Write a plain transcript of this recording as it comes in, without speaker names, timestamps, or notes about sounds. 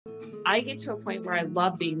I get to a point where I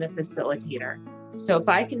love being the facilitator. So if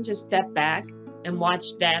I can just step back and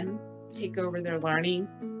watch them take over their learning,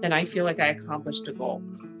 then I feel like I accomplished a goal.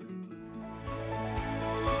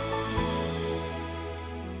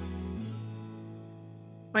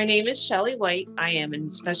 My name is Shelly White. I am in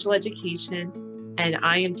special education, and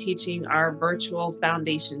I am teaching our virtual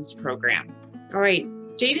foundations program. All right,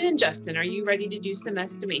 Jaden and Justin, are you ready to do some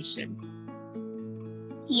estimation?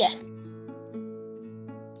 Yes.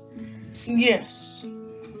 Yes.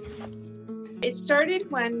 It started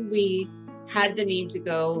when we had the need to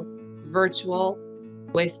go virtual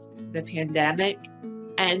with the pandemic,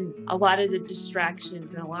 and a lot of the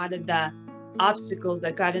distractions and a lot of the obstacles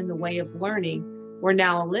that got in the way of learning were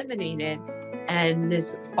now eliminated, and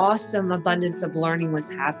this awesome abundance of learning was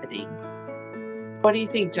happening. What do you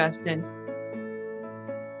think, Justin?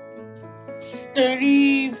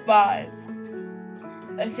 35.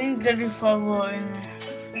 I think 35 were in there.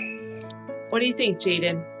 What do you think,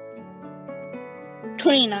 Jaden?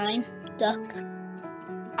 29 ducks.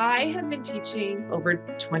 I have been teaching over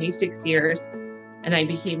 26 years, and I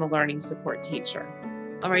became a learning support teacher.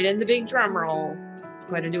 All right, and the big drum roll.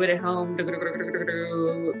 Go ahead and do it at home.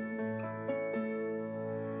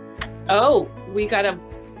 Oh, we got a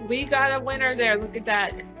winner there. Look at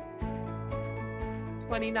that.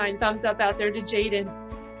 29 thumbs up out there to Jaden.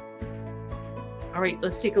 All right,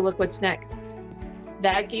 let's take a look what's next.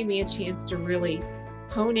 That gave me a chance to really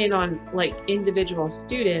hone in on like individual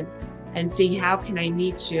students and see how can I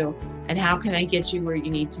meet you and how can I get you where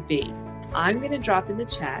you need to be. I'm going to drop in the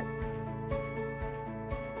chat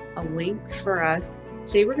a link for us.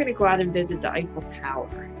 Today we're going to go out and visit the Eiffel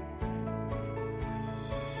Tower.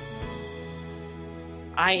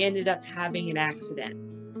 I ended up having an accident.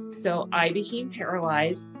 So I became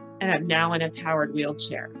paralyzed and I'm now in a powered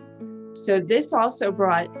wheelchair. So this also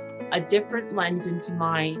brought a different lens into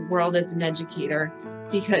my world as an educator,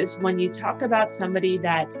 because when you talk about somebody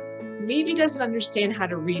that maybe doesn't understand how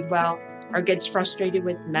to read well or gets frustrated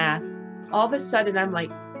with math, all of a sudden I'm like,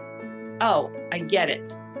 oh, I get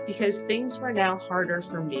it, because things were now harder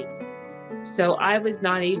for me. So I was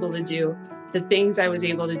not able to do the things I was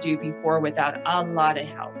able to do before without a lot of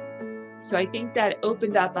help. So I think that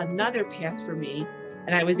opened up another path for me,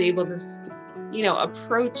 and I was able to,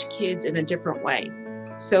 approach kids in a different way.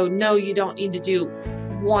 So no, you don't need to do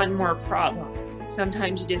one more problem.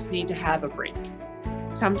 Sometimes you just need to have a break.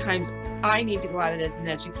 Sometimes I need to go at it as an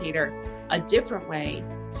educator a different way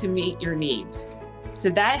to meet your needs. So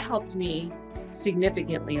that helped me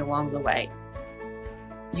significantly along the way.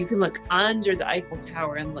 You can look under the Eiffel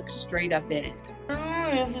Tower and look straight up in it.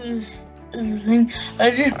 I don't know if this is a thing.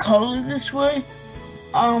 I just call it this way.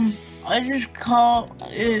 I just call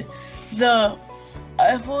it the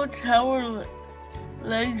Eiffel Tower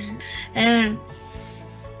legs, and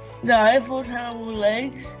the Eiffel Tower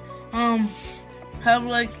legs have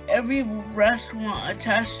like every restaurant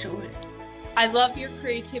attached to it. I love your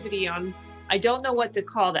creativity on, I don't know what to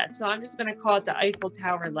call that, so I'm just going to call it the Eiffel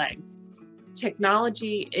Tower legs.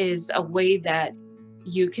 Technology is a way that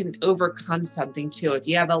you can overcome something too if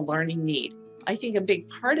you have a learning need. I think a big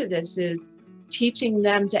part of this is teaching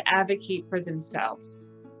them to advocate for themselves.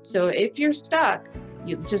 So if you're stuck,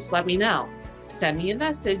 you just let me know. Send me a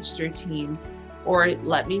message through Teams, or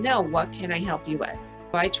let me know, what can I help you with?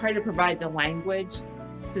 I try to provide the language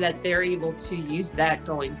so that they're able to use that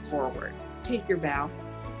going forward. Take your bow.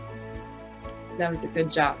 That was a good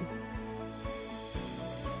job.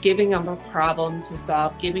 Giving them a problem to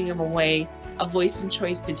solve, giving them a voice and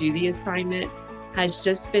choice to do the assignment has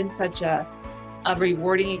just been such a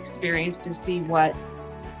rewarding experience to see what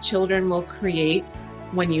children will create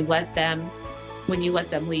when you let them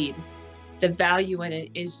lead. The value in it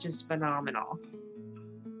is just phenomenal.